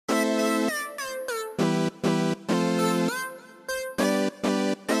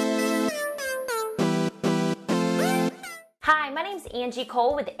my name's Angie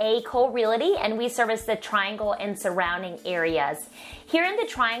Cole with Cole Realty, and we service the Triangle and surrounding areas. Here in the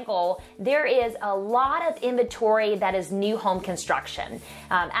Triangle, there is a lot of inventory that is new home construction.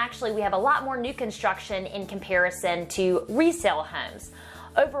 Actually, we have a lot more new construction in comparison to resale homes.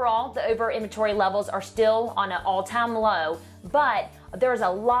 Overall, the over inventory levels are still on an all-time low, but there's a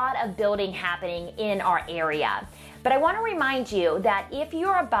lot of building happening in our area. But I want to remind you that if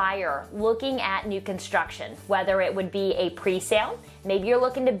you're a buyer looking at new construction, whether it would be a pre-sale, maybe you're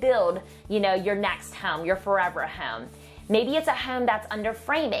looking to build, your next home, your forever home. Maybe it's a home that's under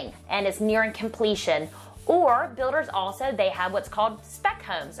framing and it's nearing completion. Or builders also, they have what's called spec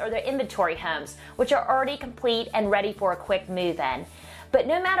homes or their inventory homes, which are already complete and ready for a quick move-in. But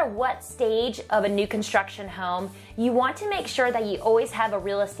no matter what stage of a new construction home, you want to make sure that you always have a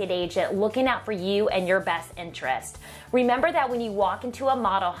real estate agent looking out for you and your best interest. Remember that when you walk into a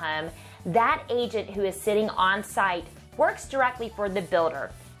model home, that agent who is sitting on site works directly for the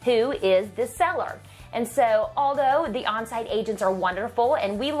builder, who is the seller. And so although the on-site agents are wonderful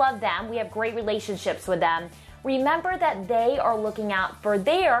and we love them, we have great relationships with them, remember that they are looking out for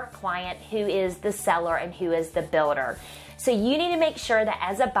their client, who is the seller and who is the builder. So you need to make sure that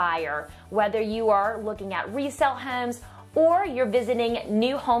as a buyer, whether you are looking at resale homes or you're visiting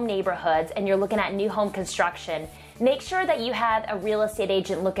new home neighborhoods and you're looking at new home construction, make sure that you have a real estate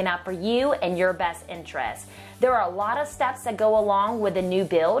agent looking out for you and your best interest. There are a lot of steps that go along with a new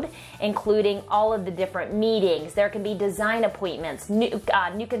build, including all of the different meetings. There can be design appointments, new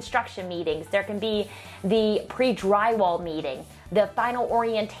construction meetings. There can be the pre-drywall meeting, the final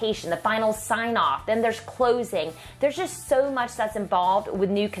orientation, the final sign-off. Then there's closing. There's just so much that's involved with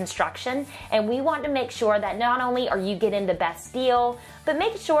new construction, and we want to make sure that not only are you getting the best deal, but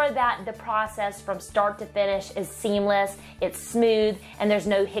make sure that the process from start to finish is seamless, it's smooth, and there's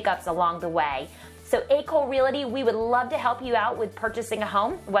no hiccups along the way. So Cole Realty, we would love to help you out with purchasing a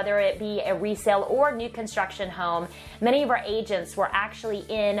home, whether it be a resale or new construction home. Many of our agents were actually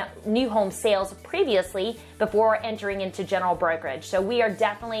in new home sales previously before entering into general brokerage. So we are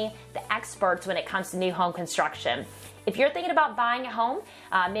definitely the experts when it comes to new home construction. If you're thinking about buying a home,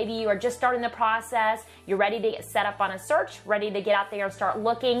 maybe you are just starting the process, you're ready to get set up on a search, ready to get out there and start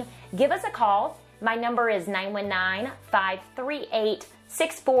looking, give us a call. My number is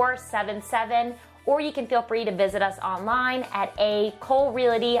 919-538-6477. Or you can feel free to visit us online at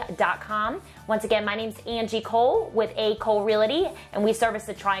acolerealty.com. Once again, my name's Angie Cole with Cole Realty, and we service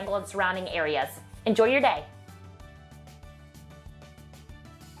the Triangle and surrounding areas. Enjoy your day.